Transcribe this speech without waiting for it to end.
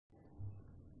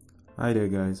Hi there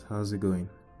guys, how's it going?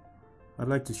 I'd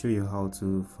like to show you how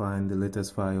to find the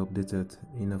latest file updated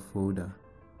in a folder,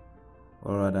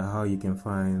 or rather how you can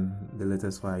find the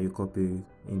latest file you copy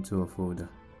into a folder.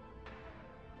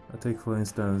 I'll take for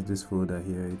instance this folder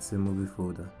here. It's a movie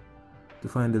folder. To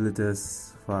find the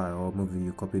latest file or movie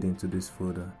you copied into this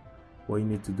folder, what you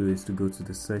need to do is to go to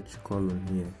the search column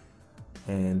here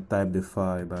and type the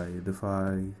file by the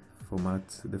file format,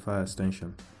 the file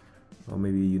extension, or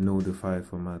maybe you know the file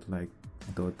format like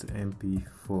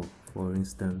 .mp4 for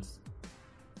instance.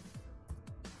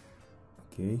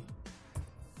 Okay,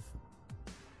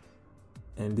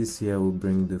 and this here will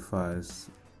bring the files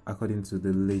according to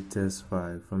the latest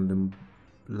file, from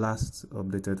the last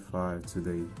updated file to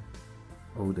the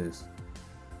oldest.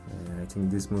 And I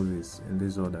think these movies in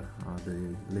this order are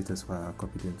the latest file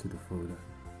copied into the folder.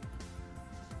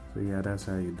 So yeah, that's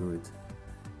how you do it.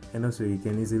 And also you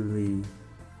can easily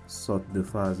sort the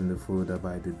files in the folder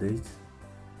by the date.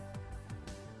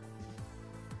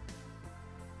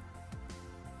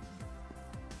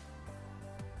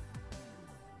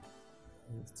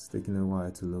 It's taking a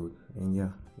while to load, and yeah,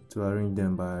 to arrange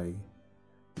them by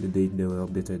the date they were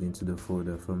updated into the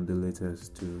folder, from the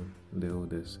latest to the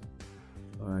oldest.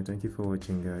 Alright, thank you for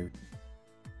watching guys.